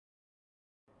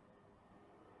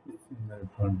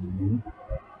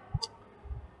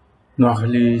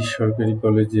নোয়াখালী সরকারি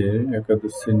কলেজের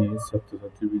একাদশ শ্রেণীর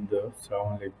ছাত্রছাত্রীবৃন্দ, আসসালামু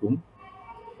আলাইকুম।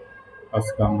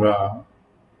 আজকে আমরা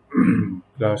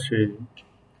ক্লাসে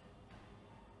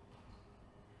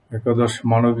একাদশ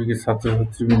মানবিকের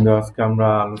ছাত্রছাত্রীবৃন্দ আজকে আমরা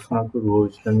আলোচনা করব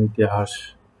ইসলামী ইতিহাস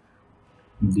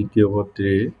দ্বিতীয়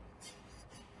পত্রে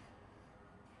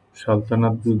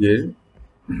সালতানাত যুগের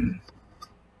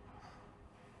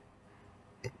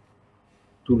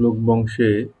তুগলক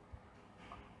বংশে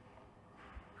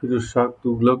ফিরোজ শাহ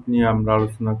তুগলক নিয়ে আমরা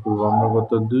আলোচনা করব। আমরা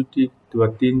গত 2টি বা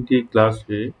 3টি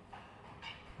ক্লাসে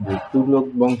যে তুগলক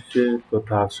বংশের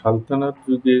তথা সালতানাত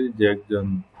যুগের যে একজন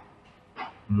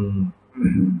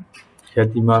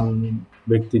খ্যাতিমান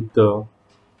ব্যক্তিত্ব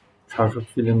শাসক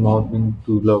ছিলেন মোহাম্মদ বিন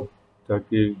তুগলক,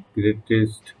 তাকে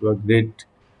গ্রেটেস্ট বা গ্রেট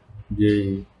যে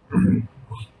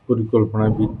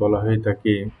পরিকল্পনাবিদ বলা হয়ে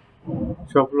থাকে।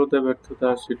 সফলতা ব্যর্থতা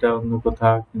সেটা অন্য কথা,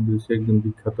 কিন্তু সে একজন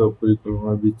বিখ্যাত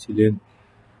পরিকল্পনাবিদ ছিলেন,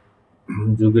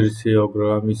 যুগের সে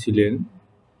অগ্রগামী ছিলেন।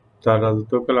 তার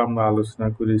রাজত্বকাল আমরা আলোচনা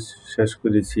করে শেষ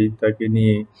করেছি। তাকে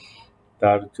নিয়ে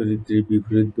তার চরিত্রে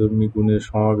বিপরীতধর্মী গুণের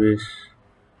সমাবেশ।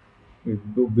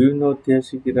 বিভিন্ন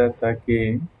ঐতিহাসিকেরা তাকে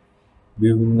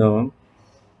বিভিন্ন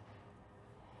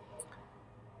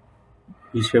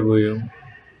হিসেবে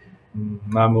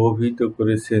নামে অভিহিত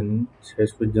করেছেন। শেষ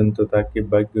পর্যন্ত তাকে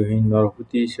ভাগ্যহীন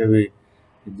নরপতি হিসেবে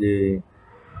যে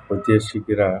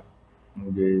ঐতিহাসিকেরা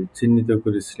যে চিহ্নিত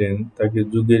করেছিলেন। তাকে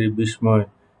যুগের বিস্ময়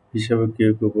হিসাবে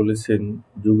কেউ কেউ বলেছেন।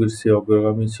 যুগের সে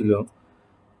অগ্রগামী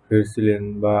হয়েছিলেন,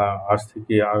 বা আজ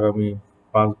থেকে আগামী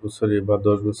 5 বছরে বা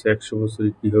 10 বছর 100 বছরে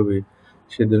কি হবে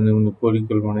সে ধরনের উনি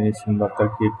পরিকল্পনা নিয়েছেন, বা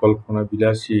তাকে কল্পনা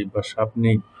বিলাসী বা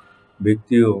স্বপ্নিক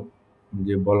ব্যক্তিও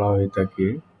যে বলা হয়ে থাকে।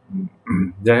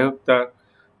 যাই হোক, তার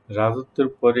রাজত্বের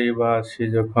পরে বা সে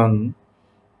যখন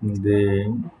যে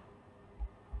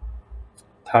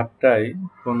থার্ডটায়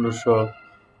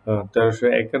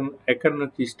 1351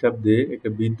 খ্রিস্টাব্দে একটা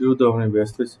বিদ্রোহ দমনে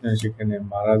ব্যস্ত ছিলেন, সেখানে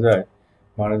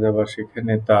মারা যাবার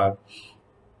সেখানে তার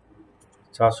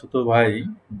চাচাতো ভাই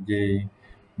যে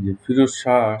ফিরোজ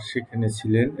শাহ সেখানে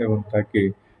ছিলেন, এবং তাকে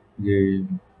যে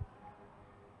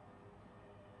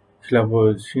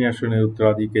খিলাফত সিংহাসনের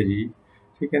উত্তরাধিকারী।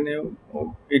 সেখানে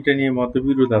এটা নিয়ে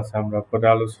মতবিরোধ আছে, আমরা পরে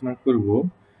আলোচনা করব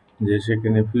যে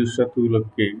সেখানে ফিরোজ শাহ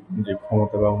তুগলককে যে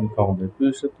ক্ষমতা বা উনি ক্ষমতায়।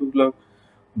 ফিরোজ শাহ তুগলক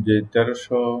যে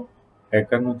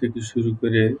 1351 থেকে শুরু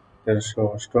করে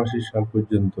 1388 সাল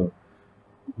পর্যন্ত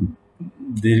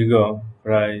দীর্ঘ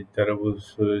প্রায় 13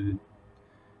 বছর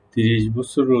 30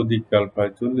 বছরের অধিক কাল,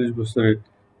 প্রায় 40 বছরের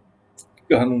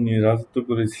কাল উনি রাজত্ব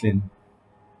করেছিলেন।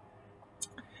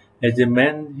 এজ এ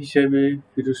ম্যান হিসেবে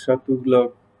ফিরোজ শাহ তুগলক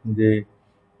যে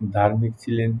ধার্মিক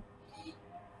ছিলেন,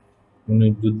 উনি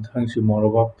যুদ্ধাংশী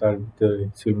মনোভাব তার ভিতরে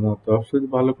ছিল না। তো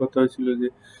সবচেয়ে ভালো কথা ছিল যে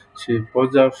সে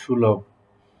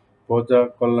প্রজা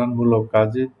কল্যাণমূলক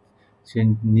কাজে সে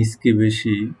নিজকে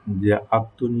বেশি যে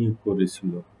আত্মনিয়োগ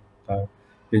করেছিল।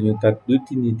 তার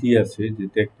 2টি নীতি আছে,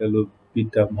 যেটা একটা হলো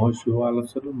পিতা মহীশুভ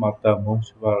আচরণ, মাতা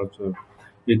মহীশুভ আচরণ।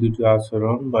 এই দুটি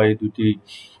আচরণ বা এই দুটি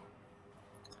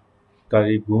তার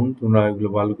এই গুণ তোমরা এগুলো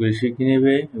ভালো করে শিখে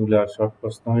নেবে। এগুলো শর্ট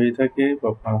প্রশ্ন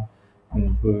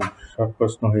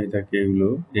হয়ে থাকে এগুলো।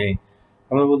 যে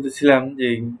আমরা বলতেছিলাম যে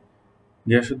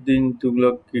গিয়াসউদ্দিন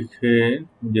তুগলকের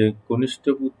যে কনিষ্ঠ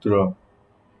পুত্র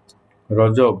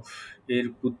রজব এর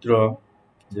পুত্র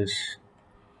যে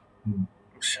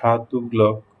শাহ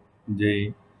তুগলক, যে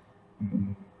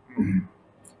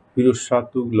ফিরোজ শাহ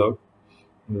তুগলক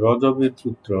রজবের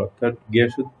পুত্র, অর্থাৎ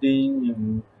গিয়াসউদ্দিন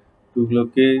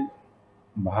তুগলকের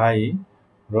ভাই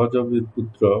রজবের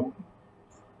পুত্র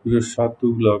ফিরোজ শাহ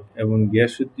তুগলক এবং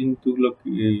গিয়াসউদ্দিন তুগলক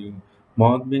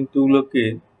মোহাম্মদ বিন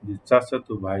তুগলকের যে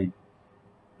চাচাতো ভাই,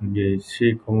 যে সে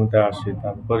ক্ষমতা আসে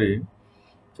তারপরে।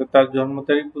 তো তার জন্ম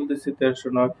তারিখ বলতেছে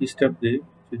 1309 খ্রিস্টাব্দে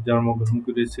সে জন্মগ্রহণ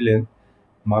করেছিলেন।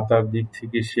 মাতার দিক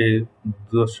থেকে সে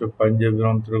দর্শক পাঞ্জাবের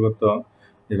অন্তর্গত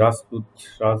রাজপুত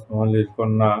রাজমহলের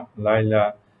কন্যা লাইলা,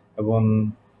 এবং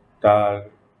তার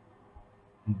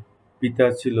পিতা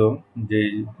ছিল যে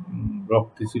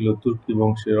রক্তে ছিল তুর্কি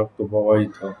বংশের রক্ত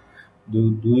প্রবাহিত।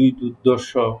 দুই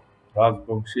দুর্ধর্ষ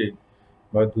রাজবংশে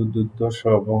বা দুর্ধর্ষ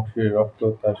বংশের রক্ত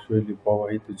তার শরীরে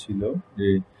প্রবাহিত ছিল। যে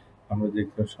আমরা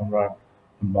দেখতাম সম্রাট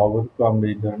বাবরকে আমরা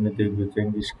এই ধরনের দেখবো,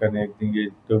 চেঙ্গিস খান একদিকে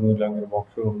তমিলঙ্গের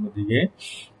বংশ, অন্যদিকে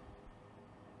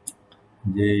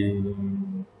যে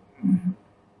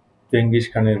চেঙ্গিস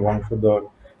খানের বংশধর,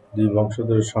 দুই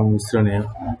বংশধরের সংমিশ্রণে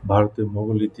ভারতের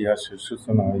মোগল ইতিহাসের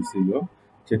সূচনা হয়েছিল,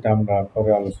 যেটা আমরা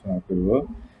পরে আলোচনা করব।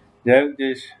 যাই হোক,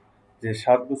 যে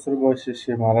 7 বছর বয়সে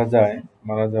সে মারা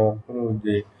যাওয়ার পরেও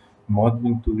যে মোহাম্মদ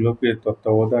বিন তুগলকের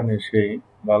তত্ত্বাবধানে সেই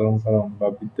লালন পালন বা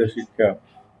বিদ্যা শিক্ষা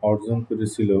অর্জন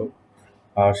করেছিল।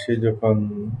 আর সে যখন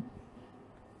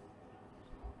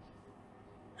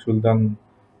সুলতান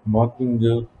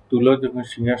তুলো যখন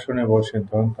সিংহাসনে বসেন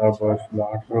তখন তার বয়স হলো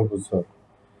 18 বছর।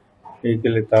 এই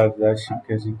কালে তার যা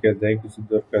শিক্ষা যাই কিছু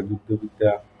দরকার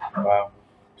যুদ্ধবিদ্যা বা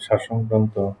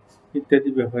শাসনতন্ত্র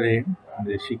ইত্যাদি ব্যাপারে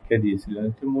যে শিক্ষা দিয়েছিলেন,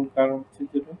 এটির মূল কারণ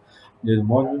ছিল যে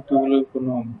মহাযুদ্ধগুলোর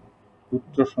কোনো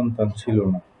পুত্র সন্তান ছিল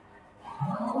না।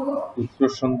 পুত্র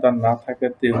সন্তান না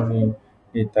থাকাতে উনি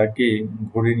তাকে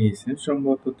ধরে নিয়েছেন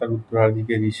সম্ভবত তার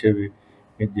উত্তরাধিকারী হিসেবে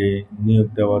যে নিয়োগ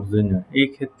দেওয়ার জন্য। এই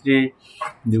ক্ষেত্রে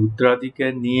যে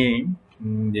উত্তরাধিকার নিয়ে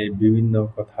যে বিভিন্ন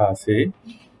কথা আছে।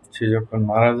 সে যখন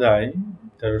মারা যায়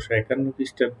 1351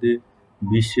 খ্রিস্টাব্দে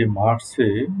 20শে মার্চে,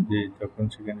 যে তখন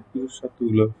সেখানে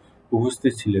পুরুষত্বগুলো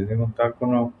উপস্থিত ছিলেন এবং তার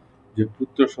কোনো যে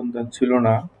পুত্র সন্তান ছিল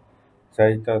না,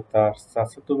 তাই তার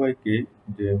চাচাতো ভাইকে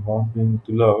যে মোহাম্মদ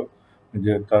তুলক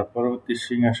যে তার পরবর্তী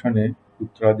সিংহাসনে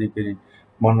উত্তরাধিকারী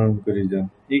মনোনয়ন করে যান।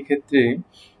 এই ক্ষেত্রে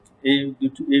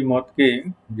এই মতকে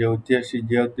যে ঐতিহাসিক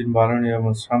জিয়াউদ্দিন বারানী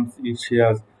এবং শামস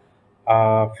সিরাজ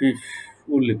আফিফ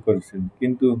উল্লেখ করেছেন,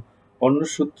 কিন্তু অন্য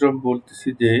সূত্র বলতেছে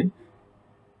যে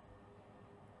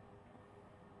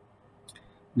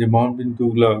মোহাম্মদ বিন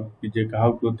তুগলক যে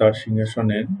কাউকে তার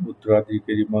সিংহাসনের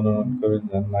উত্তরাধিকারী মনোনয়ন করেন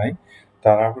নাই।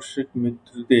 তার আকস্মিক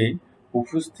মৃত্যুতে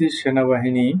উপস্থিত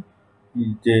সেনাবাহিনী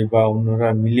যে বা অন্যরা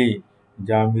মিলে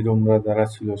যে আমির ওমরা যারা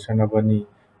ছিল সেনাবাহিনী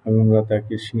ওমরা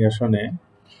তাকে সিংহাসনে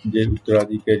যে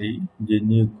উত্তরাধিকারী যে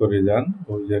নিয়োগ করে যান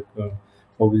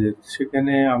অভিজাত।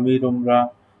 সেখানে আমির ওমরা,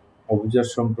 অভিজাত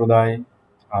সম্প্রদায়,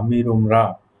 আমির ওমরা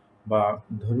বা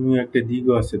ধর্মীয় একটা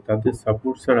দিকও আছে, তাদের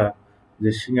সাপোর্ট ছাড়া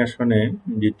যে সিংহাসনে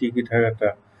যে টিকে থাকাটা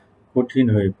কঠিন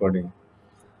হয়ে পড়ে।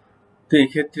 তো এই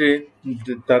ক্ষেত্রে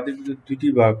তাদের দুটি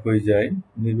ভাগ হয়ে যায়,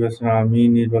 নির্বাচন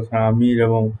আমির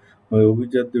এবং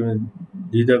অভিজাতদের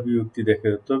দ্বিধা বিভক্তি দেখা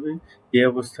যায়। তবে এই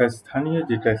অবস্থায় স্থানীয়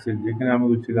যেটা আছে, যেখানে আমি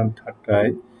বলছিলাম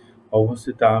ঠাট্টায়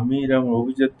অবস্থিত আমির এবং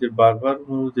অভিজাতদের বারবার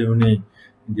অনুরোধে উনি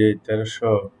যে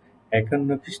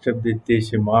 1351 খ্রিস্টাব্দের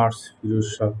 23শে মার্চ ফিরোজ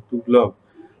শাহ তুগলক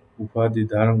উপাধি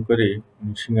ধারণ করে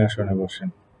সিংহাসনে বসেন।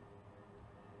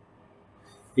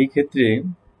 এই ক্ষেত্রে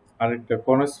আরেকটা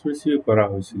কনস্পিরেসিও করা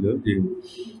হয়েছিল যে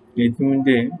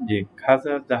ইতিমধ্যে যে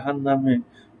খাজা জাহান নামে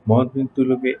মোহাম্মদ বিন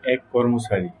তুগলকের এক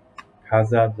কর্মচারী,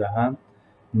 খাজা জাহান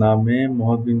নামে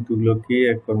মোহাম্মদ বিন তুগলকের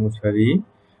এক কর্মচারী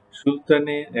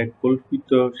সুলতানের এক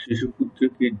কল্পিত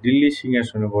শিশুপুত্রকে দিল্লি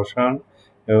সিংহাসনে বসান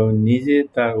এবং নিজে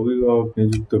তার অভিভাবক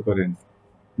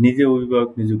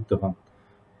নিযুক্ত হন।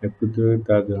 এক পুত্রের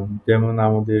তার যেমন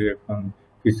আমাদের এখন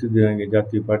কিছুদিন আগে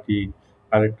জাতীয় পার্টি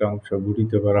আরেকটা অংশ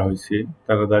গঠিত করা হয়েছে,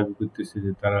 তারা দাবি করতেছে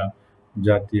যে তারা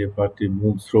জাতীয় পার্টির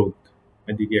মূল স্রোত।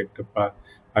 এদিকে একটা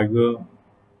আগেও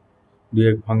দু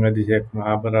এক ভাঙা দিয়েছে, এখন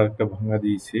আবার আরেকটা ভাঙা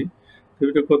দিয়েছে। তো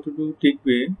এটা কতটুকু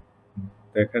টিকবে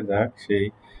দেখা যাক।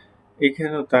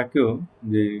 এখানেও তাকেও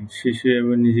যে শিশু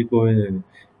এবং নিজেকে অভিনয়,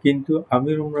 কিন্তু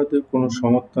আমির উমরাদের কোনো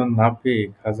সমর্থন না পেয়ে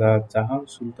খাজা জাহান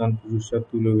সুলতান ফিরোজ শাহ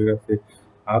তুগলকের কাছে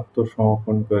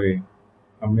আত্মসমর্পণ করে।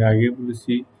 আমি আগে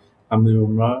বলেছি আমির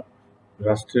উমরা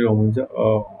রাষ্ট্রের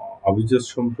অভিজাত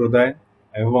সম্প্রদায়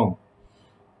এবং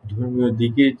ধর্মীয়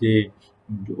দিকে যে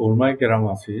ওলমায়ে কেরাম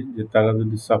আছে, যে তারা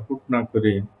যদি সাপোর্ট না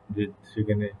করে যে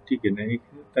সেখানে টিকে নেয়।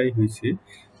 এখানে তাই হয়েছে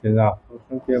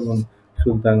এবং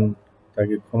সুলতান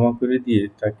তাকে ক্ষমা করে দিয়ে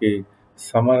তাকে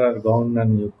সামারার গভর্নর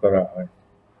নিয়োগ করা হয়।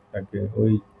 তাকে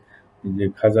ওই যে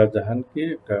খাজা জাহানকে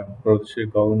একটা প্রদেশের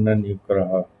গভর্নর নিয়োগ করা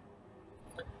হয়।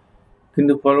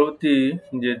 কিন্তু পরবর্তী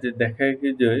যে দেখা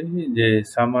যায় যে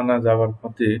সামানা যাওয়ার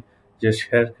পথে যে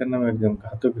শের খান নামে একজন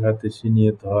ঘাতকের হাতে সে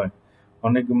নিহত হয়।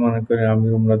 অনেকে মনে করে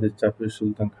আমির উমরাদের চাপে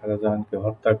সুলতান খাজা জাহানকে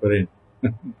হত্যা করেন।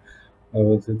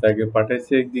 বলছে তাকে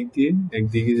পাঠাইছে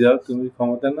একদিকে যাও তুমি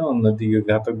ক্ষমতা না, অন্যদিকে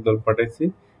ঘাতক দল পাঠাইছে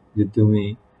যে তুমি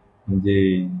যে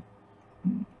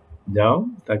যাও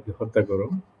তাকে হত্যা করো।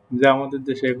 যে আমাদের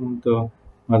দেশে এখন তো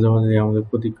মাঝে মাঝে আমাদের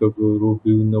প্রতিজ্ঞা রূপ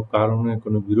বিভিন্ন কারণে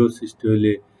কোনো বিরোধ সৃষ্টি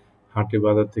হলে হাটে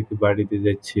বাজার থেকে বাড়িতে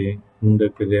যাচ্ছে, হুন্ডা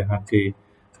করে হাটে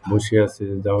বসে আছে,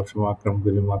 যাওয়ার সময় আক্রমণ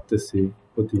করে মারতেছে,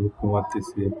 প্রতিপক্ষ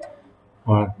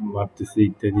মারতেছে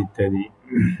ইত্যাদি ইত্যাদি।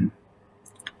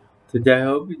 তো যাই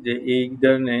হোক, যে এই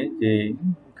ধরনের যে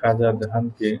খাজা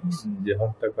জাহানকে যে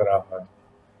হত্যা করা হয়,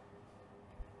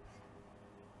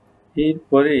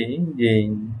 এরপরে যে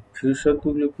ফিরোজ শাহ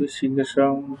তুগলকের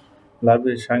সিংহাসন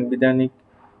লাভের সাংবিধানিক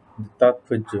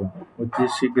তাৎপর্য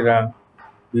ঐতিহাসিকরা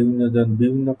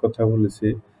বিভিন্ন কথা বলেছে।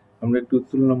 আমরা একটু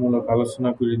তুলনামূলক আলোচনা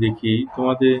করে দেখি।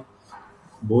 তোমাদের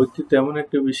বইতে তেমন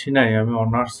একটা বেশি নাই, আমি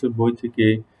অনার্সের বই থেকে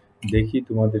দেখি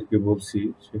তোমাদেরকে বলছি।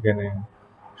 সেখানে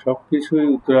সবকিছুই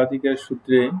উত্তরাধিকার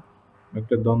সূত্রে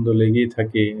একটা দ্বন্দ্ব লেগেই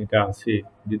থাকে, এটা আছে।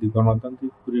 যদি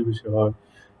গণতান্ত্রিক পরিবেশে হয়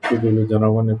সেগুলো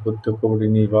জনগণের প্রত্যক্ষ ভোটে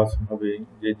নির্বাচন হবে,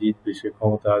 যে জিতবে সে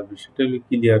ক্ষমতা আসবে, সেটা হলো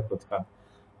ক্লিয়ার কথা।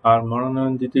 আর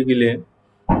মনোনয়ন দিতে গেলে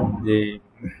যে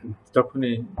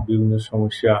তখনই বিভিন্ন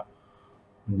সমস্যা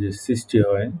যে সৃষ্টি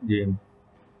হয়, যে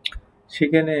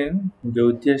সেখানে যে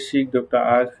ঐতিহাসিক ডক্টর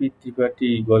আর.পি. ত্রিপাঠী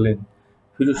বলেন,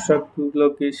 ফিরোজ শাহ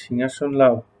তুগলকের সিংহাসন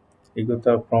লাভ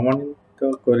একথা প্রমাণিত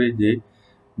করে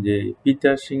যে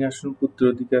পিতার সিংহাসন পুত্র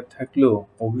অধিকার থাকলেও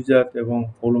অভিজাত এবং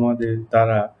ওলমাদের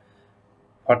দ্বারা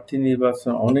প্রার্থী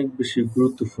নির্বাচন অনেক বেশি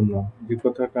গুরুত্বপূর্ণ। যে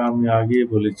কথাটা আমি আগেই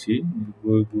বলেছি,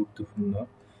 খুবই গুরুত্বপূর্ণ।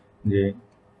 যে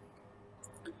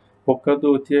প্রখ্যাত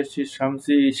ঐতিহাসিক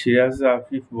শামসি সিরাজ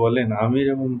আফিফ বলেন, আমির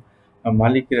এবং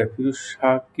মালিকেরা ফিরোজ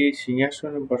শাহকে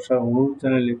সিংহাসনে বসার অনুরোধ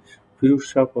জানালে ফিরোজ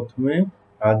শাহ প্রথমে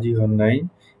রাজি হন নাই।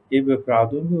 এই ব্যাপারে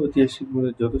আধুনিক ঐতিহাসিক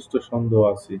মধ্যে যথেষ্ট সন্দেহ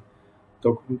আছে।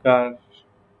 তখনকার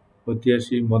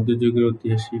ঐতিহাসিক, মধ্যযুগের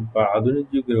ঐতিহাসিক বা আধুনিক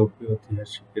যুগের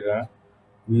ঐতিহাসিকেরা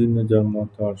বিভিন্ন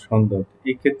জনমত সন্দেহ।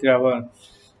 এক্ষেত্রে আবার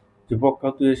যে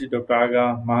প্রখ্যাত ঐতিহাসিক ডক্টর আগা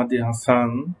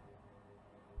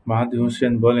মাহাদি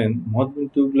হোসেন বলেন, মুহাম্মদ বিন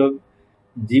তুগলক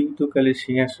জীবিতকালে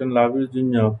সিংহাসন লাভের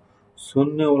জন্য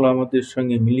সুন্নি উলামাদের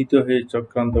সঙ্গে মিলিত হয়ে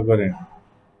চক্রান্ত করেন।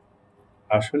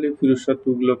 আসলে ফিরোজ শাহ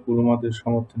তুগলক উলামাদের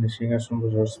সমর্থনে সিংহাসন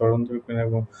বসার ষড়যন্ত্র করেন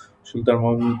এবং সুলতান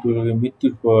মুহাম্মদ বিন তুগলকের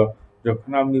মৃত্যুর পর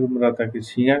যখন আমির উমরা তাকে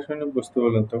সিংহাসনে বসতে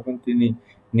বললেন, তখন তিনি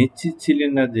নিশ্চিত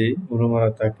ছিলেন না যে উলামারা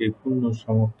তাকে পূর্ণ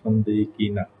সমর্থন দেয়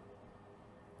কিনা।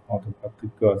 মত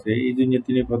পার্থক্য আছে। এই জন্য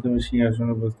তিনি প্রথমে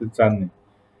সিংহাসনে বসতে চাননি।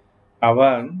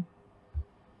 আবার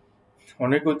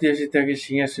অনেক ঐতিহাসিক তাকে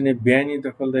সিংহাসনে বেআইনি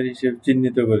দখলদার হিসেবে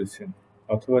চিহ্নিত করেছেন।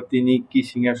 অথবা তিনি কি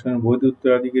সিংহাসনের বৈধ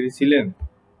উত্তরাধিকারী ছিলেন?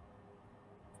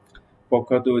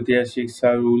 প্রখ্যাত ঐতিহাসিক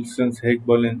স্যার উইলসন হেগ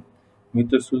বলেন,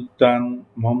 মৃত সুলতান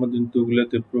মুহাম্মদ বিন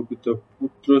তুগলকের প্রকৃত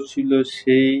পুত্র ছিল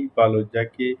সেই বালক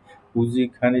যাকে উজির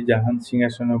খান জাহান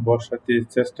সিংহাসনে বসাতে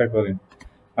চেষ্টা করেন।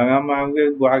 আমি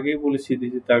আগেই বলেছি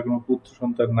যে তার কোনো পুত্র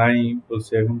সন্তান নাই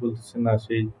বলছে, এখন বলতেছে না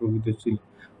সেই প্রকৃত ছিল।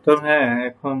 তবে হ্যাঁ,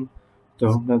 এখন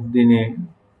তখনকার দিনে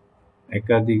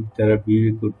একাধিক তারা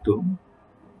বিয়ে করত,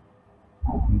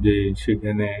 যে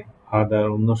সেখানে আদার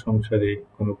অন্য সংসারে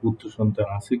কোনো পুত্র সন্তান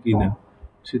আছে কিনা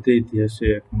সেটা ইতিহাসে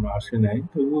এখনো আসে নাই।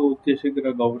 তবুও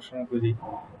ঐতিহাসিকরা গবেষণা করে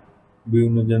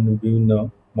বিভিন্ন জন বিভিন্ন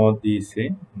মত দিয়েছে।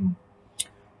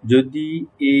 যদি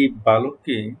এই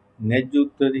বালককে ন্যায্য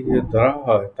উত্তরাধিকারী ধরা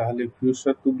হয়, তাহলে ফিরোজ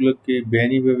শাহ তুগলককে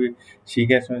বেআইনিভাবে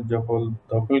সিংহাসনের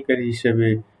দখলকারী হিসেবে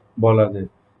বলা যায়।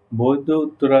 বৈধ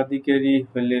উত্তরাধিকারী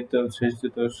হলে তো শেষে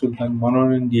সুলতান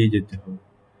মনোনয়ন দিয়ে যেতে হবে।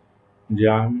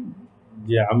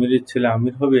 যে আমিরের ছেলে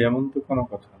আমির হবে এমন তো কোনো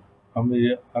কথা না। আমির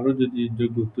আরো যদি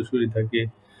যোগ্য উত্তরসূরি থাকে,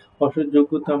 অবশ্য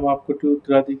যোগ্যতা মাপকাঠি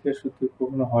উত্তরাধিকার সূত্রে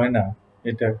কখনো হয় না।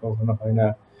 এটা কখনো হয় না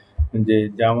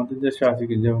যে আমাদের দেশে আছে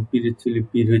কি, যেমন পীরের ছেলে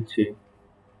পীর হচ্ছে,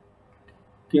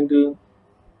 কিন্তু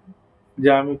যে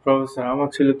আমি প্রফেসর, আমার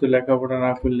ছেলে তো লেখাপড়া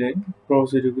না করলে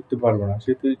প্রফেসরি করতে পারবো না,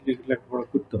 সে তো লেখাপড়া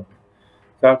করতে হবে।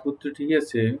 তার পুত্র ঠিক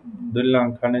আছে, ধরলাম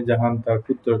খানে জাহান তার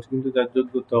পুত্র, কিন্তু তার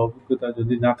যোগ্যতা অভিজ্ঞতা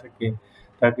যদি না থাকে,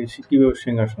 তাকে সে কিভাবে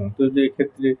সিংহাসন? তো যে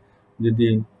ক্ষেত্রে যদি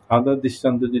আলাদা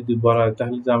দৃষ্টান্ত যদি বলা হয়,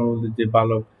 তাহলে যে আমরা বলতে যে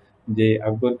বালক, যে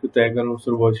আকবরকে তো 11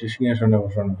 বছর বয়সে সিংহাসনে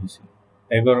বসানো হয়েছে।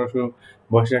 11 বছর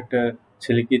বয়সে একটা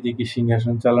ছেলেকে দিয়ে কি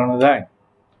সিংহাসন চালানো যায়?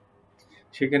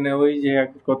 সেখানে ওই যে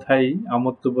এক কথাই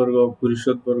আমত্তবর্গ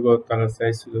পরিষদবর্গ তারা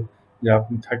চাইছিল যে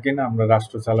আপনি থাকেন, আমরা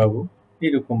রাষ্ট্র চালাবো,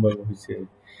 এরকম ভাবে হয়েছে।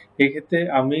 এক্ষেত্রে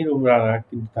আমির উমরারা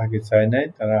কিন্তু তাকে চায় নাই।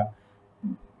 তারা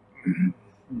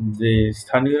যে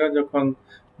স্থানীয়রা যখন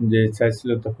যে চাইছিল,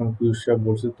 তখন ফিরোজ শাহ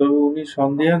বলছে, তবে উনি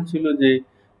সন্দিহান ছিল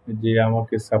যে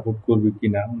আমাকে সাপোর্ট করবে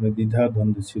কিনা, উনি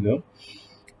দ্বিধাদ্বন্দ্বে ছিল।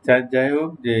 যাই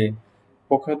হোক, যে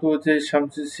প্রখ্যাত যে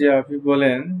শামসুল আফি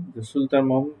বলেন যে সুলতান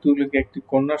মুহাম্মদ তুগলকের একটি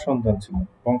কন্যা সন্তান ছিল।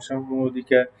 বংশানুক্রম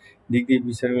অধিকার দিক দিয়ে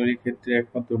বিচার করার ক্ষেত্রে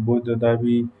একমাত্র বৈধ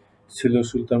দাবি ছিল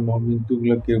সুলতান মুহাম্মদ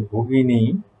তুগলকের ভগিনী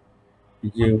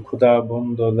যে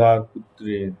খোদাবন্দ যার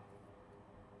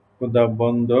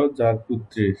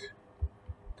পুত্রের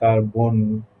তার বোন,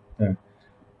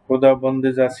 খোদাবন্দে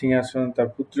যার সিংহাসনে তার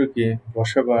পুত্রকে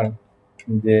বসাবার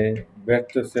যে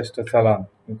ব্যর্থ চেষ্টা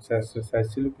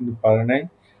চাইছিল, কিন্তু পারে নাই।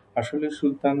 আসলে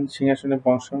সুলতান সিংহাসনে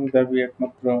বসানোর দাবি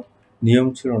একমাত্র নিয়ম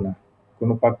ছিল না।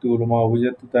 কোনো প্রার্থী উলামা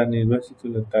অভিজাত তারা নির্বাচিত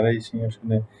হলে তারাই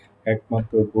সিংহাসনে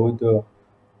একমাত্র বৈধ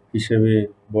হিসেবে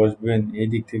বসবেন। এই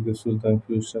দিক থেকে সুলতান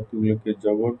ফিরোজ শাহ তুগলকের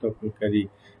জবরদখলকারী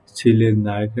ছিলেন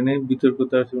না। এখানে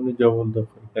বিতর্কতা আছে, উনি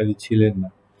জবরদখলকারী ছিলেন না।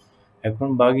 এখন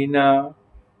বাগিনা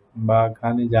বা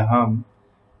খানে জাহান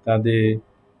তাদের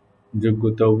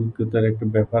যোগ্যতা অভিজ্ঞতার একটা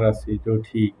ব্যাপার আছে, এটাও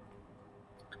ঠিক।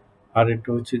 আর একটা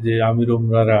হচ্ছে যে আমির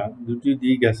উমরারা দুটি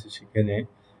দিক আছে সেখানে,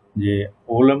 যে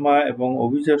ওলামা এবং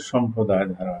অভিজাত সম্প্রদায়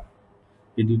ধারা,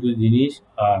 এই দুটো জিনিস।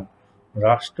 আর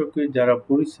রাষ্ট্রকে যারা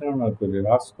পরিচালনা করে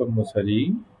রাজকর্মচারী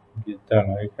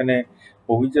তারা, এখানে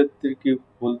অভিজাতদেরকে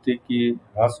বলতে কি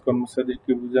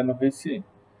রাজকর্মচারীদেরকে বোঝানো হয়েছে?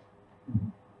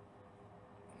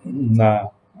 না,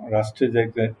 রাষ্ট্রের যে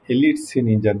একটা এলিট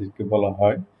শ্রেণী যাদেরকে বলা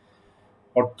হয়,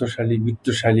 অর্থশালী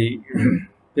বিত্তশালী,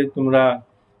 যে তোমরা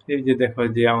এই যে দেখো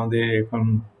যে আমাদের এখন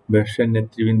ব্যবসায়ী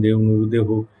নেতৃবৃন্দের অনুরোধে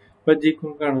হোক বা যে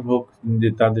কোনো কারণে হোক, যে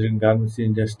তাদের গার্মেন্টস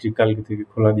ইন্ডাস্ট্রি কালকে থেকে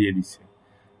খোলা দিয়ে দিছে,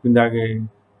 কিন্তু আগে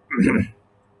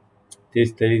 23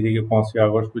 তারিখ থেকে 5ই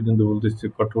আগস্ট পর্যন্ত বলতেছে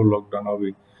কঠোর লকডাউন হবে,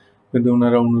 কিন্তু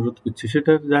ওনারা অনুরোধ করছে,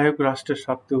 সেটা যাই হোক রাষ্ট্রের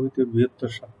স্বার্থে হইতে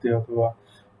বৃহত্তর স্বার্থে অথবা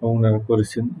ওনারা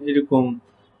করেছেন এরকম।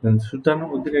 সুতরাং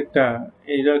ওদের একটা,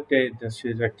 এরা একটা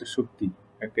দেশের একটা শক্তি,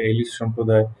 একটা এলিট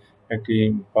সম্প্রদায়, একটি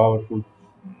পাওয়ারফুল,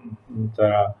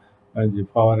 তারা যে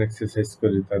পাওয়ার এক্সারসাইজ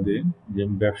করে তাদের, যে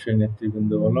ব্যবসায়ী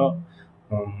নেতৃবৃন্দ বলো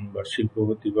বা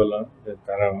শিল্পপতি বলো, যে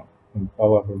তারা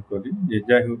পাওয়ারফুল করে, যে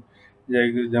যাই হোক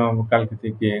যেমন কালকে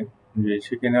থেকে যে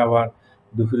সেখানে আবার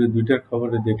দুপুরে 2টার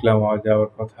খবরে দেখলাম আজ আবার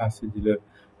কথা আছে যে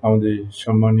আমাদের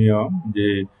সম্মানীয় যে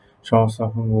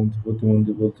সংস্থাপন মন্ত্রী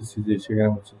প্রতিমন্ত্রী বলতেছে যে সেখানে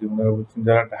হচ্ছে যে ওনারা বলছেন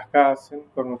যারা ঢাকা আছেন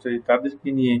কর্মচারী তাদেরকে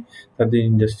নিয়ে তাদের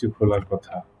ইন্ডাস্ট্রি খোলার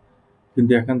কথা,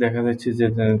 কিন্তু এখন দেখা যাচ্ছে যে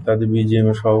তাদের বিজিএম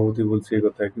এর সভাপতি বলছে এই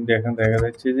কথা, কিন্তু এখন দেখা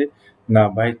যাচ্ছে যে না,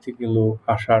 বাইরে থেকে লোক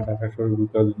আসা, ঢাকা শহরে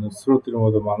ঢোকার জন্য স্রোতের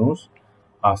মতো মানুষ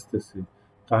আসতেছে,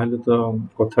 তাহলে তো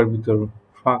কথার ভিতর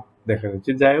ফাঁক দেখা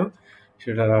যাচ্ছে। যাই হোক,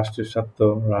 সেটা রাষ্ট্রের স্বার্থ,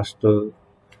 রাষ্ট্র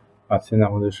আছেন,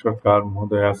 আমাদের সরকার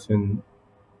মহোদয় আছেন,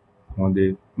 আমাদের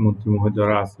মন্ত্রী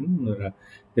মহোদয়রা আছেন, ওনারা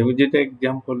এবং যেটা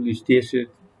এক্সাম্পল ইতিহাসের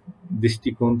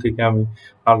দৃষ্টিকোণ থেকে আমি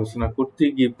আলোচনা করতে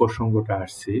গিয়ে প্রসঙ্গটা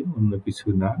আসছে, অন্য কিছু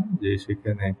না, যে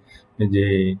সেখানে যে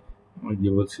যে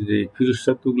বলছে যে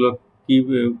ফিরোজশাহ তুগলক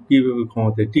কিভাবে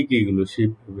ক্ষমতায় টিকে গেলো সেই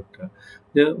ব্যাপারটা,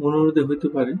 যে অনুরোধে হইতে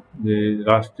পারে যে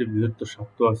রাষ্ট্রের বৃহত্তর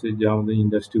স্বার্থ আছে যে আমাদের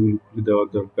ইন্ডাস্ট্রিগুলো খুলে দেওয়া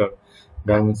দরকার,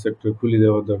 গার্মেন্টস সেক্টর খুলে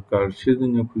দেওয়া দরকার,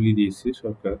 সেজন্য খুলে দিয়েছে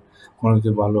সরকার, মনে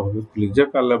হচ্ছে ভালো হবে খুলে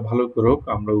যাক, আল্লাহ ভালো করুক,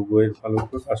 আমরা উভয়ের ভালো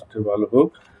করুক, রাষ্ট্রের ভালো হোক,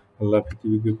 আল্লাহ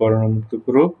পৃথিবীকে করোনামুক্ত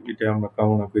করুক, এটা আমরা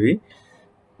কামনা করি।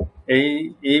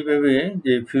 এইভাবে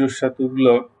যে ফিরোজশাহ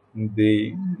তুগলক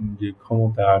যে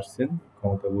ক্ষমতা আসছেন,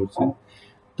 ক্ষমতা বলছেন,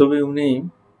 তবে উনি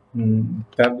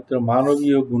তার ভিতরে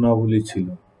মানবীয় গুণাবলী ছিল,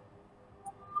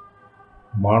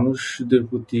 মানুষদের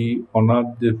প্রতি,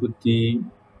 অনাথদের প্রতি,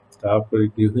 তারপরে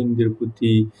গৃহিণীদের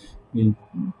প্রতি,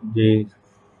 যে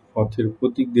পথের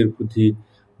প্রতীকদের প্রতি,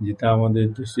 যেটা আমাদের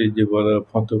দেশে যে বলা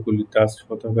ফতকলি তাজ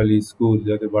ফতকালী স্কুল,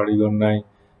 যাদের বাড়িঘর নাই,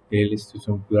 রেল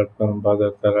স্টেশন, প্ল্যাটফর্ম,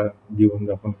 বাজার, তারা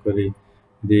জীবনযাপন করে,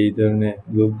 যে এই ধরনের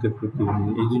লোকদের প্রতি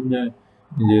এই জন্য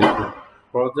যে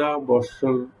প্রজা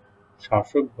বৎসল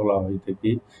শাসক বলা হয়ে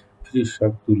থাকে ফিরোজশাহ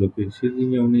তুগলকের,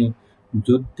 সেদিনে উনি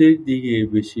যুদ্ধের দিকে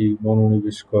বেশি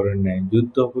মনোনিবেশ করেন নাই,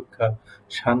 যুদ্ধ অপেক্ষা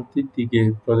শান্তির দিকে,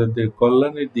 প্রজাদের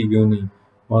কল্যাণের দিকে উনি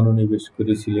মনোনিবেশ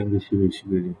করেছিলেন বেশি বেশি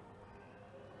করে।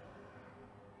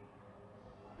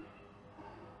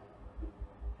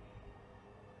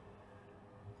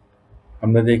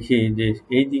 আমরা দেখি যে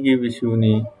এই দিকে বেশি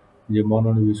উনি যে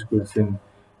মনোনিবেশ করেছেন,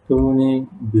 তো উনি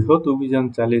বৃহৎ অভিযান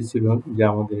চালিয়েছিলেন যে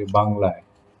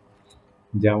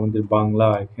আমাদের বাংলা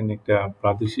এখানে একটা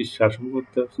প্রাদেশিক শাসন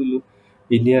করতে ছিল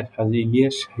হাজী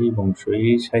ইলিয়াস শাহী বংশ,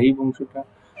 এই শাহী বংশটা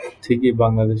থেকে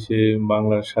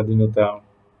বাংলার স্বাধীনতা,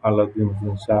 আলাউদ্দিন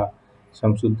হোসেন শাহ,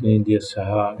 শামসুদ্দিন ইলিয়াস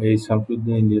সাহা, এই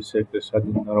শামসুদ্দিন ইলিয়াস শাহ একটা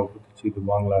স্বাধীন নরপতি ছিল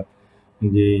বাংলার,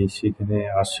 যে সেখানে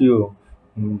আসিও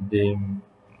যে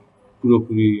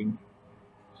পুরোপুরি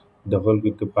দখল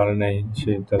করতে পারে নাই,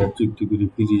 তারা চুক্তি করে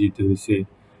ফিরে যেতে হয়েছে,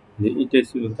 যে এটাই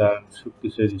ছিল তার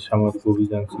শক্তিশালী সামরিক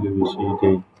অভিযান ছিল বেশি,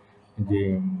 এটাই যে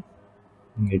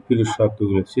ফিরোজশাহ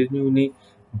তুগলক, সেজন্য উনি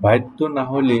বাধ্য না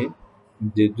হলে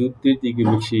যে যুদ্ধের দিকে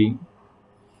বেশি,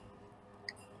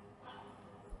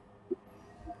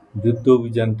 যুদ্ধ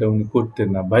অভিযানটা উনি করতেন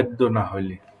না বাধ্য না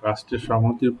হলে। রাষ্ট্রের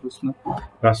সংহতির প্রশ্ন,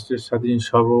 রাষ্ট্রের স্বাধীন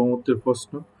সার্বভৌমত্বের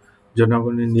প্রশ্ন,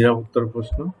 জনগণের নিরাপত্তার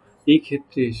প্রশ্ন, এই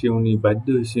ক্ষেত্রে এসে উনি বাধ্য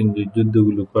হয়েছেন যে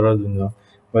যুদ্ধগুলো করার জন্য,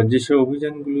 বা যেসব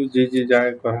অভিযানগুলো যে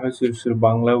জায়গায় করা হয়েছিল, সে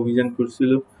বাংলা অভিযান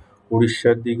করেছিল,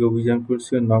 উড়িষ্যার দিকে অভিযান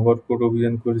করেছিল, নগরকোট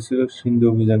অভিযান করেছিল, সিন্ধু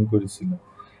অভিযান করেছিল,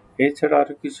 এছাড়া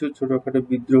আরো কিছু ছোটখাটো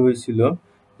বিদ্রোহ হয়েছিল,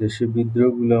 যে সে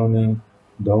বিদ্রোহগুলো উনি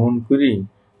দমন করি,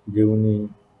 যে উনি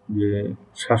যে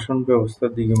শাসন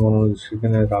ব্যবস্থার দিকে মনোযোগ,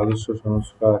 সেখানে রাজস্ব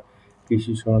সংস্কার,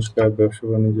 কৃষি সংস্কার, ব্যবসা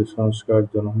বাণিজ্য সংস্কার,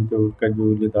 জনহিতকর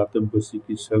কার্যগুলি, দাতব্য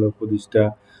চিকিৎসালয় প্রতিষ্ঠা,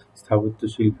 স্থাপত্য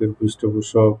শিল্পের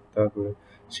পৃষ্ঠপোষক, তারপরে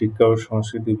শিক্ষা ও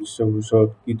সংস্কৃতি পৃষ্ঠপোষক,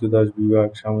 কৃতদাস বিভাগ,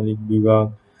 সামাজিক বিভাগ,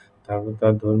 তারপর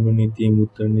তার ধর্মনীতি,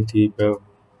 মূর্তনীতি,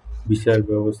 বিচার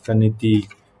ব্যবস্থা নীতি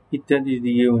ইত্যাদির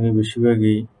দিকে উনি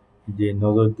বেশিরভাগই যে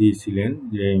নজর দিয়েছিলেন,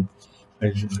 যে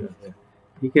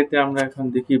এক্ষেত্রে আমরা এখন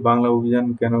দেখি বাংলা অভিযান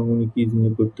কেন উনি কি জন্য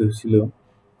করতে হয়েছিল,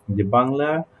 যে বাংলা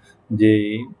যে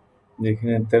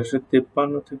যেখানে 1353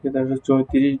 থেকে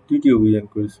 1334 দুটি অভিযান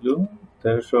করেছিল,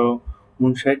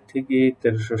 1359 থেকে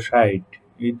 1360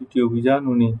 এই দুটি অভিযান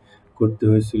উনি করতে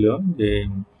হয়েছিল। যে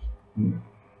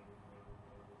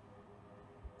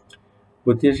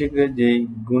ঐতিহাসিকরা যে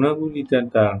গুণাবলী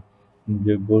তার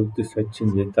যে বলতে চাচ্ছেন,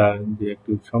 যে তার যে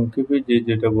একটু সংক্ষেপে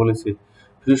যেটা বলেছে,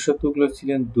 ফিরোজ তুগলক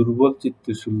ছিলেন দুর্বল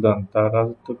চিত্তের সুলতান। তার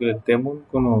রাজত্বকালে তেমন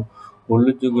কোনো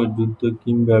উল্লেখযোগ্য যুদ্ধ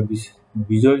কিংবা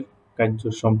বিজয় কার্য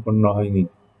সম্পন্ন হয়নি।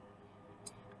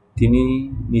 তিনি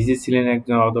নিজে ছিলেন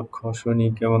একজন অদক্ষ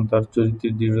সৈনিক এবং তার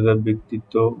চরিত্রের দৃঢ়তা,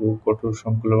 ব্যক্তিত্ব ও কঠোর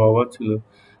সংকল্পের অভাব ছিল।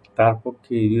 তার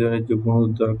পক্ষে হৃদয়রাজ্য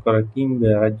পুনরুদ্ধার করা কিংবা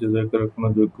রাজ্য জয় করার কোনো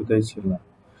যোগ্যতাই ছিল না।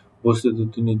 বস্তুত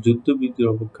তিনি যুদ্ধ-বিগ্রহ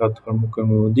অপেক্ষা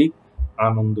ধর্মকর্মে অধিক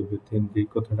আনন্দ পেতেন। যে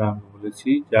কথাটা আমি বলেছি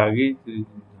যে আগেই,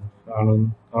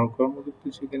 ধর্মকর্ম করতে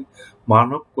সেখানে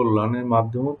মানব কল্যাণের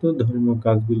মাধ্যমেও তো ধর্মীয়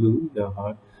কাজগুলো দেওয়া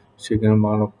হয়, সেখানে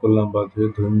মানব কল্যাণ বা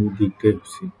ধর্মীয় দিকটাই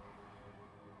বেশি।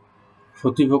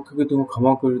 প্রতিপক্ষকে তুমি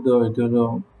ক্ষমা করে দাও, এটা হলো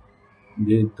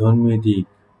যে ধর্মীয় দিক।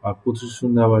 আর প্রতিশোধ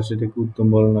নেওয়া সেটাকে উত্তম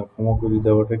বলো না, ক্ষমা করে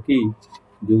দেওয়াটা কি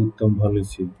যে উত্তম ভালো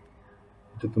ছিল।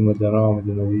 এটা তোমরা জানো,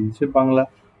 আমাদের নবী বাংলা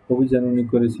অভিযান উনি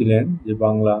করেছিলেন। যে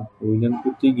বাংলা অভিযান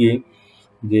করতে গিয়ে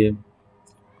যে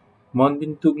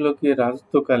মনবিন তুগলকের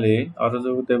রাজত্বকালে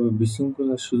অরাজকতা এবং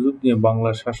বিশৃঙ্খলার সুযোগ নিয়ে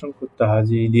বাংলার শাসন করতে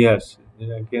হাজী ইলিয়াস,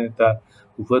 যেটাকে তার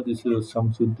উপাধি ছিল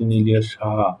শামসুদ্দিন ইলিয়াস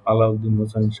শাহ, আলাউদ্দিন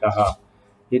হোসেন শাহ,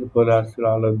 এরপরে আসছিল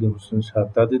আলাউদ্দিন হোসেন শাহ।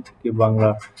 তাদের থেকে বাংলা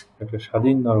একটা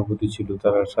স্বাধীন নরপতি ছিল,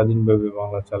 তারা স্বাধীনভাবে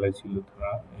বাংলা চালাইছিল,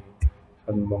 তারা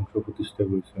স্বাধীন বংশ প্রতিষ্ঠা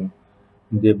করেছিল।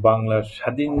 যে বাংলার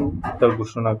স্বাধীনতা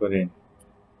ঘোষণা করেন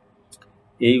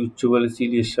এই উচ্চবলে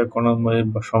ইলিয়াস শাহ কর্ণাময়ে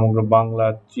সমগ্র বাংলা,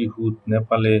 ত্রিহুত,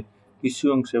 নেপালে কিছু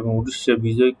অংশ এবং উড়িষ্যা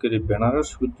বিজয় করে বেনারস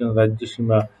পর্যন্ত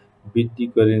রাজ্যসীমা বৃদ্ধি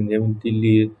করেন এবং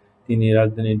তিনি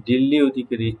রাজধানী দিল্লি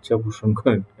অধিকারের ইচ্ছা পোষণ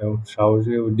করেন এবং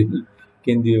সাহসে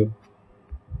কেন্দ্রীয়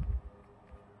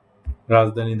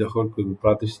রাজধানী দখল করবে,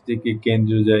 প্রাদেশ থেকে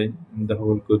কেন্দ্রীয় যায়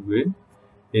দখল করবে,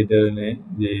 এই ধরনের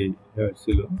যে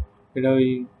ছিল। এটা ওই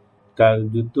তার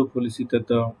যুদ্ধ পলিসিটা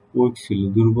তো উইক ছিল,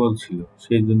 দুর্বল ছিল,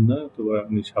 সেই জন্য তোমার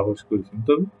আপনি সাহস করেছেন,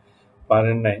 তবে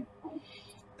পারেন নাই।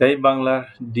 তাই বাংলার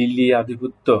দিল্লি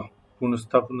আধিপত্য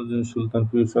পুনঃস্থাপনের জন্য সুলতান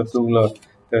ফিরোজ তুগলক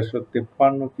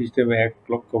 1353 খ্রিস্টাব্দে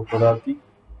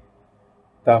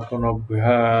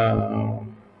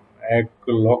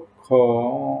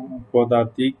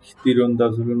 1,00,000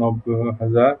 তীরন্দাজ হল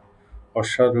 90,000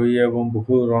 অশ্বারোহী এবং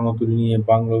বহু রণতরী নিয়ে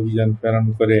বাংলা অভিযান প্রেরণ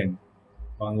করেন।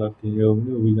 বাংলা তিনি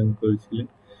অভিযান করেছিলেন,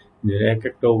 যে এক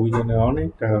একটা অভিযানে অনেক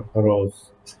টাকা খরচ।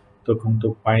 তখন তো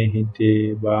পায়ে হেঁটে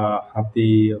বা হাতি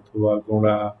অথবা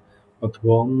ঘোড়া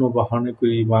অথবা অন্য বাহনে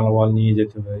করে মালামাল নিয়ে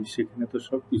যেতে হয়, সেখানে তো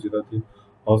সবকিছু তাদের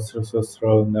অস্ত্রশস্ত্র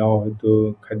নেওয়া হতো,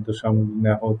 খাদ্য সামগ্রী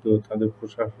নেওয়া হতো, তাদের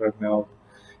পোশাক নেওয়া হতো।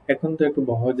 এখন তো একটু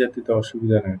বহর জাতিতে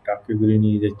অসুবিধা নেই, ট্রাকে করে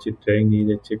নিয়ে যাচ্ছে, ট্রেন নিয়ে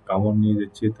যাচ্ছে, কামড় নিয়ে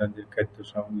যাচ্ছে, তাদের খাদ্য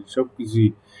সামগ্রী সবকিছুই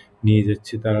নিয়ে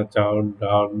যাচ্ছে, তারা চাউল,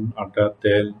 ডাল, আটা,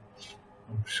 তেল,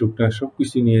 শুকনা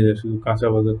সবকিছু নিয়ে যায়, শুধু কাঁচা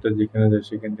বাজারটা যেখানে যায়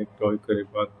সেখান থেকে ক্রয় করে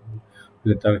বা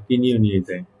তারা কিনেও নিয়ে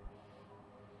যায়।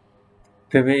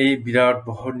 তবে এই বিরাট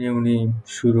বহর নিয়ে উনি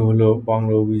শুরু হলো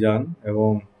বাংলা অভিযান,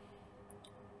 এবং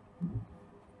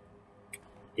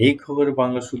এই খবরে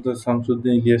বাংলা সুলতান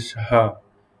শামসুদ্দিন ইলিয়াস শাহ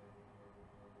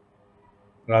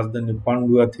রাজধানী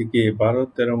পান্ডুয়া থেকে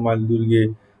 12-13 মাইল দুর্গে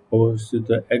অবস্থিত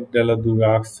একডালা দুর্গে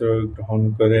আশ্রয় গ্রহণ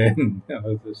করেন।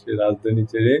 সে রাজধানী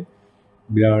ছেড়ে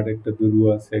বিরাট একটা দুর্গ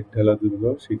আছে, একডালা দুর্গ,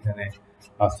 সেখানে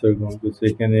আশ্রয় গ্রহণ করছে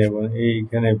এখানে, এবং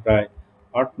এইখানে প্রায়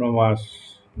 8-9 মাস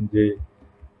যে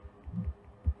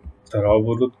তারা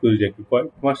অবরোধ করে রাখে,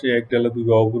 কয়েক মাসে একডালা দুর্গ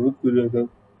অবরোধ করে রাখার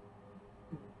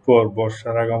পর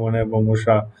বর্ষার আগমনে এবং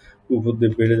মশা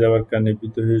উপদ্রব বেড়ে যাওয়ার কারণে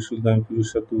ভীত হয়ে সুলতান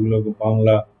ফিরোজ তুগলক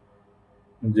বাংলা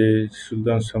যে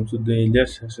সুলতান শামসুদ্দিন ইলিয়াস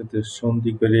শাহের সাথে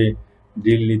সন্ধি করে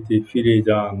দিল্লিতে ফিরে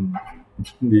যান।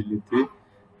 দিল্লিতে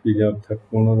ফিরে, অর্থাৎ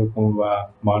কোনোরকম বা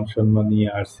মান সম্মান নিয়ে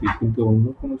আসছি। কিন্তু অন্য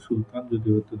কোনো সুলতান যদি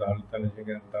হতো তাহলে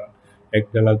সেখানে তারা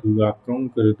একডালা দুর্গ আক্রমণ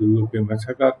করে দুর্গকে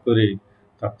মেছাকার করে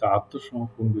তাতে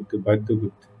আত্মসমর্পণ করতে বাধ্য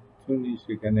করতে।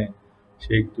 সেখানে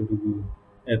সে একটুটুকু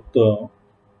এত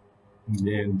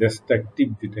যে ডিস্ট্রাকটিভ,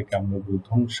 যেটাকে আমরা বলি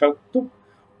ধ্বংসাত্মক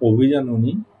অভিযান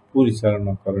উনি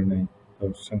পরিচালনা করে নাই,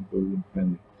 দর্শন করবেন।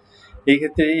 এই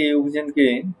ক্ষেত্রে এই অভিযানকে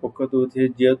প্রখ্যাত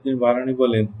ঐতিহাসিক জিয়াউদ্দিন বারানী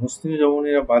বলেন, মুসলিম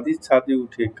জবনীরা বাদির ছাদে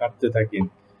উঠে কাঁদতে থাকেন।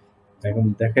 এখন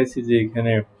দেখাইছি যে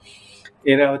এখানে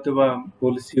এরা হয়তো বা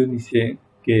পলিসিও নিছে,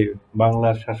 কে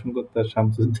বাংলার শাসনকর্তা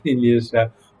শামসুদ্দিন ইলিয়াস শাহ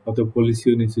অত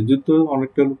পলিসিও নিছে। যুদ্ধ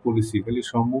অনেকটা হলো পলিসি, খালি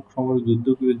সম্মুখ সমরে যুদ্ধ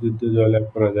করে যুদ্ধ জয়লাভ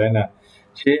করা যায় না,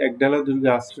 সে একডালা দুর্গে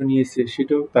আশ্রয় নিয়েছে,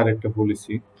 সেটাও তার একটা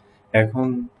পলিসি। এখন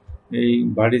এই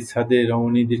বাড়ির ছাদে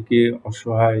রমণীদেরকে,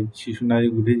 অসহায় শিশু নারী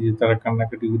উঠে যে তারা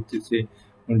কান্নাকাটি করতেছে,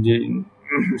 যে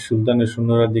সুলতানের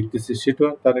সৈন্যরা দেখতেছে,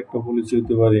 সেটাও তার একটা পলিসি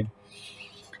হতে পারে।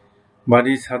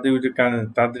 বাড়ির ছাদে উঠে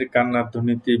তাদের কান্নার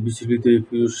ধ্বনিতে বিচলিত হয়ে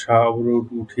ফিরোজ শাহ অবরোধ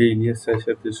উঠে ইলিয়াস শাহের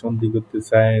সাথে সন্ধি করতে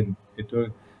চান।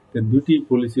 এটা দুটি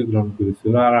পলিসি গ্রহণ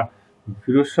করেছিল। আর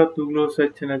ফিরোজ শাহ তুগলক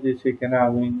চাইছে না যে সেখানে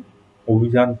আমি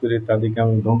অভিযান করে তাদেরকে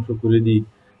আমি ধ্বংস করে দিই,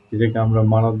 যেটাকে আমরা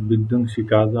মানব বিধ্বংসী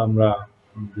কাজ আমরা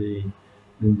যে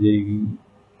যে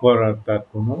করার তার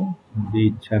কোনো যে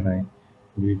ইচ্ছা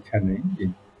নেই।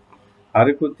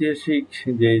 আরেক ঐতিহাসিক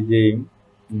যে যে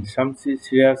শামসি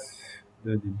সিরাজ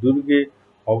দুর্গে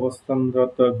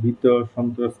অবস্থানরত ভীত,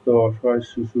 সন্ত্রস্ত, অসহায়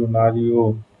শিশু, নারী ও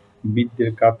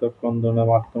বৃদ্ধের কাতর ক্রন্দনে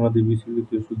আর্তনাদে বিচলিত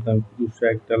সুলতান ফিরোজ শাহ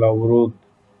একতলা অবরোধ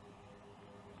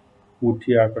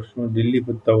উঠিয়ে আকস্মিক দিল্লি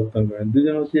প্রত্যাবর্তন করেন।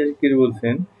 দুজন ঐতিহাসিক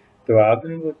বলছেন। তো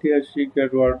আধুনিক ঐতিহাসিক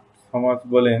এডওয়ার্ড থমাস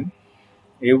বলেন,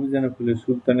 এই অভিযানের ফলে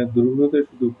সুলতানের দুর্বলতা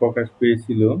শুধু প্রকাশ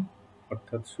পেয়েছিল,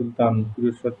 অর্থাৎ সুলতান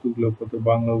ফিরোজ শাহ তুগলক কত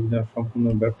বাংলা অভিযান সম্পূর্ণ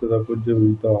ব্যর্থতা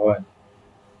পর্যবেসিত হয়।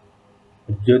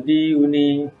 যদি উনি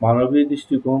মানবীয়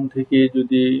দৃষ্টিকোণ থেকে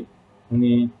যদি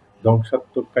উনি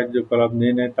ধ্বংসাত্মক কার্যকলাপ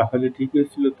নিয়ে নেয়, তাহলে ঠিক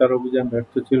হয়েছিল, তার অভিযান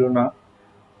ব্যর্থ ছিল না,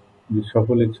 যে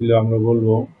সফলে ছিল আমরা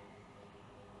বলবো।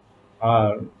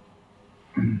 আর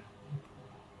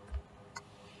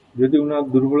যদি উনার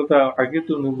দুর্বলতা, আগে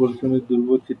তো উনি বলছেন উনি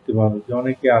দুর্বল চিত্তে মানুষ, যে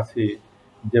অনেকে আছে,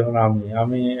 যেমন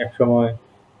আমি এক সময়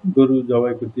গরু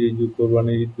জবাই করতে, এই যে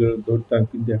কোরবানির ঈদ ধরতাম,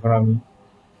 কিন্তু এখন আমি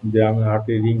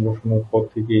হাটে রিং বসানোর পর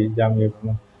থেকে যে আমি এখন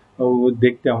ও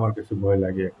দেখতে আমার কাছে ভয়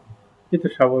লাগে এখন। এটা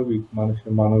স্বাভাবিক,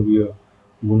 মানুষের মানবীয়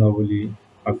গুণাবলী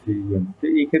আছে এই জন্য। তো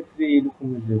এই ক্ষেত্রে এরকম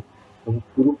যে তবে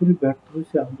পুরোপুরি ব্যর্থ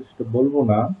হয়েছে আমি তো সেটা বলবো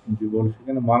না, যে বল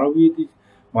সেখানে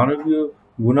মানবীয়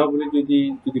গুণাবলী যদি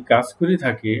যদি কাজ করে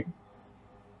থাকে,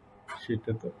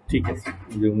 সেটা তো ঠিক আছে,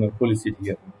 যে ওনার পলিসি ঠিক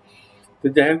আছে। তো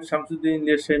যাই হোক, শামসুদ্দিন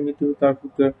ইলিয়াস শাহের মৃত্যু, তার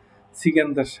পুত্র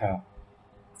সিকান্দার শাহ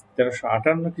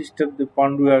 1358 খ্রিস্টাব্দে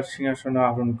পান্ডুয়ার সিংহাসনে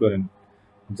আরোহণ করেন।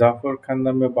 জাফর খান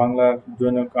নামে বাংলার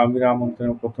জনক আমির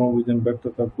আমন্ত্রণে প্রথম অভিযান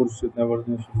ব্যর্থতার পরিস্থিতি নেবার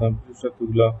জন্য সুলতান ফিরোজ শাহ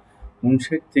তুগলক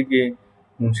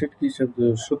 59 খ্রিস্টাব্দে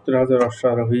 70,000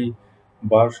 অশ্বারোহী,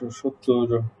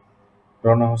 1270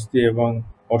 রণহস্তি এবং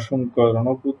অসংখ্য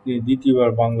রণপোত নিয়ে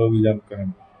দ্বিতীয়বার বাংলা অভিযান করেন।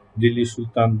 দিল্লির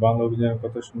সুলতান বাংলা অভিযানের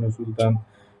কথা শুনে সুলতান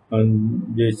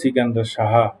যে সিকান্দার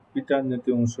শাহ পিতার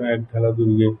নেতৃত্বে একঢালা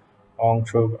দুর্গে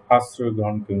আশ্রয়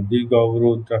গ্রহণ করেন। দীর্ঘ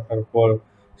অবরোধ রাখার পর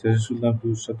শেষে সুলতান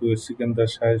ফিরোজ শাহ সিকান্দার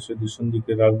শাহের সাথে সন্ধি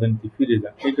করে রাজধানীতে ফিরে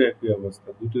যান। এটা একই অবস্থা,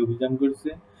 দুটি অভিযান করেছে,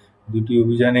 দুটি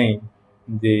অভিযানে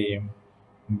যে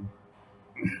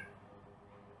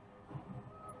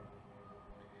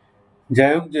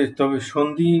যাই হোক, যে তবে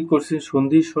সন্ধি করছে,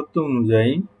 সন্ধির শর্ত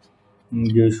অনুযায়ী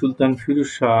যে সুলতান ফিরোজ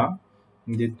শাহ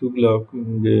যে তুগলক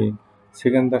যে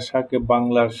সেকেন্দার শাহকে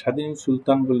বাংলার স্বাধীন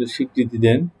সুলতান বলে স্বীকৃতি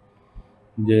দেন,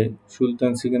 যে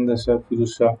সুলতান সিকান্দার শাহ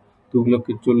ফিরোজ শাহ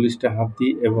তুগলককে 40টা হাতি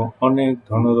এবং অনেক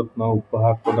ধনরত্ন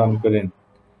উপহার প্রদান করেন।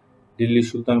 দিল্লির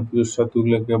সুলতান ফিরোজ শাহ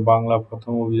তুগলকের বাংলা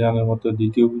প্রথম অভিযানের মতো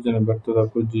দ্বিতীয় অভিযানে ব্যর্থতা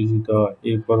পর্যবেসিত হয়।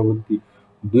 এর পরবর্তী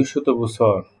 200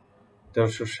 বছর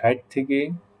 1360 থেকে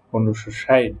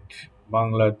 1560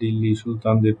 বাংলা দিল্লি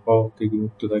সুলতানদের প্রভাব থেকে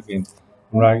মুক্ত থাকেন।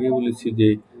 আমরা আগে বলেছি যে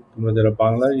তোমরা যারা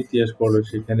বাংলার ইতিহাস পড়ো,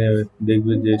 সেখানে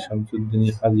দেখবে যে শামসুদ্দিন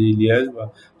হাজী ইলিয়াস বা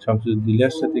শামসুদ্দিন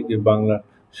ইলিয়াস থেকে বাংলা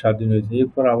স্বাধীন হয়েছে।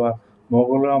 এরপর আবার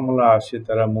মোগল আমলা আসে,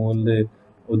 তারা মোগলদের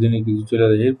অধীনে কিছু চলে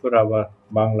যায়, এরপর আবার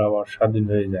বাংলা আবার স্বাধীন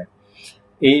হয়ে যায়।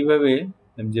 এইভাবে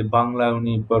যে বাংলা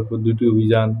উনি পরপর দুটি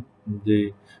অভিযান যে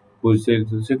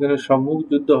পরিচালিত, সেখানে সম্মুখ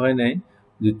যুদ্ধ হয় নাই,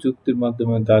 যে চুক্তির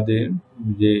মাধ্যমে তাদের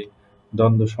যে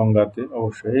দ্বন্দ্ব সংঘাতে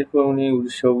অবশ্যই। এরপর উনি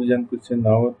উড়িষ্যা অভিযান করছেন,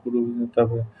 নবাবপুর অভিযান,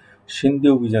 তারপরে সিন্ধু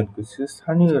অভিযান করছে।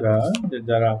 স্থানীয়রা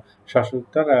যারা শাসক,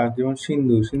 তারা যেমন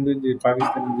সিন্ধু যে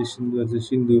পাকিস্তানের যে সিন্ধু আছে,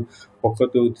 সিন্ধু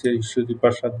পক্ষতে হচ্ছে ঈশ্বরদী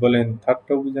প্রাসাদ বলেন।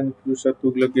 3টা অভিযান ফিরোজ শাহ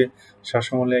তুগলকের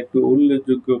শাসনামলে একটি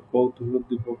উল্লেখযোগ্য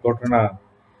কৌতূহলোদ্দীপক ঘটনা।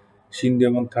 সিন্ধু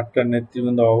এবং 3টার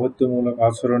নেতৃবৃন্দ অবৈধমূলক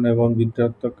আচরণ এবং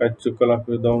বিদ্রোহাত্মক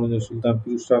কার্যকলাপের দমনে সুলতান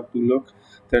ফিরোজ শাহ তুগলক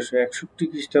 1361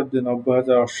 খ্রিস্টাব্দে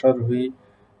 90,000 অশ্বারোহী,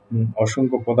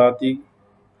 অসংখ্য পদাতিক,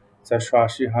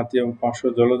 480 হাতি এবং 500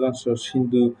 জলযান সহ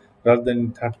সিন্ধু রাজধানী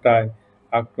থাট্টায়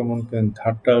আক্রমণ করেন।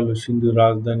 থাট্টা হলো সিন্ধুর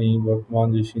রাজধানী, বর্তমান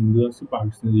যে সিন্ধু আছে,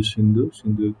 পাকিস্তানের যে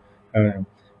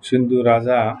সিন্ধু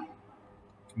রাজা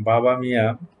বাবা মিয়া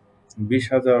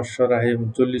 20,000 অশ্বারোহী এবং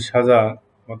 40,000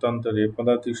 মতান্তরে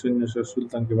পদাতিক সৈন্য সহ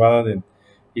সুলতানকে বাধা দেন।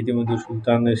 ইতিমধ্যে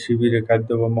সুলতানের শিবিরে খাদ্য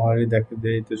বা মহারি দেখা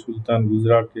দেয়, এতে সুলতান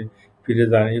গুজরাটে ফিরে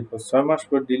যান। এরপর 6 মাস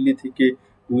পর দিল্লি থেকে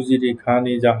উজির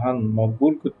খান-ই-জাহান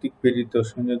মকবুল কর্তৃক প্রেরিত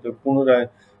সৈন্যদের পুনরায়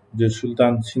যে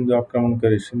সুলতান সিন্ধু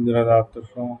আক্রমণকারী সিন্ধু রাজা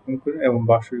আত্মসমর্পণ করে এবং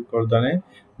বাৎসরিক করদানে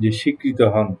যে স্বীকৃত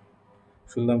হন।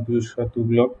 সুলতান ফিরোজ শাহ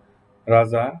তুগলক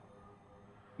রাজা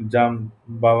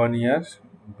জামবাওয়ানিয়ার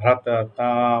ভ্রাতা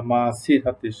তামাসির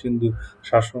হাতে সিন্ধু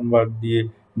শাসনভার দিয়ে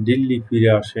দিল্লি ফিরে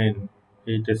আসেন।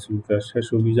 এইটা ছিল তার শেষ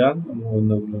অভিযান।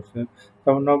 অন্যগুলো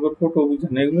তারপর নগরকোট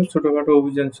অভিযান, এগুলো ছোটখাটো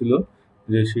অভিযান ছিল,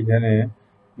 যে সেখানে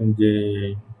যে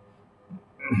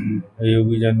এই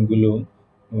অভিযানগুলো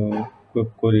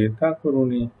করে তারপর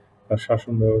উনি তার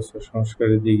শাসন ব্যবস্থা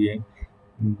সংস্কারের দিকে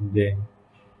যে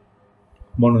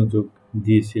মনোযোগ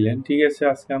দিয়েছিলেন। ঠিক আছে,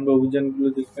 আজকে আমরা অভিযানগুলো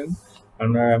দেখলাম।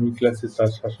 আমি ক্লাসে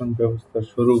তার শাসন ব্যবস্থার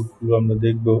স্বরূপগুলো আমরা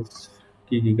দেখব,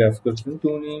 কি কি কাজ করছেন। তো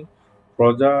উনি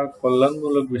প্রজা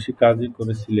কল্যাণমূলক বেশি কাজই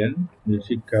করেছিলেন, যে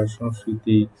শিক্ষা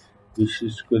সংস্কৃতি,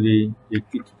 বিশেষ করে যে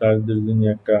কৃতদাসদের জন্য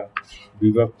একটা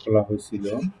বিভাগ খোলা হয়েছিল,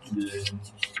 যে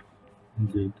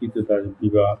যে কৃতদাস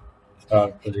বিভাগ,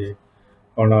 তারপরে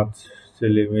অনাথ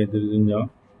ছেলে মেয়েদের জন্য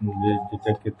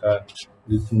যেটাকে তার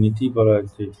নীতি বলা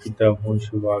হয়েছে, পিতা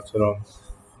মহীসেবা আচরণ,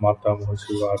 মাতা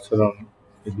মহীসেবা আচরণ,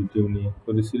 এই দুটি উনি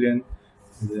করেছিলেন।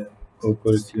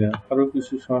 আরো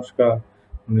কিছু সংস্কার,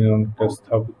 উনি অনেকটা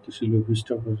স্থাপত্যশীল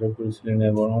পৃষ্ঠপোষক করেছিলেন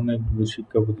এবং অনেকগুলো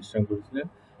শিক্ষা প্রতিষ্ঠান করেছিলেন।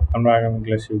 আমরা আগামী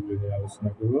ক্লাসে এগুলো নিয়ে আলোচনা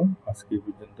করব। আজকে এই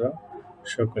পর্যন্ত।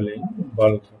 সকলেই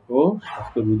ভালো থাকো,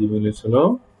 স্বাস্থ্যবিধি মেনে চলো।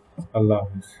 আল্লাহ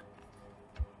হাফিজ।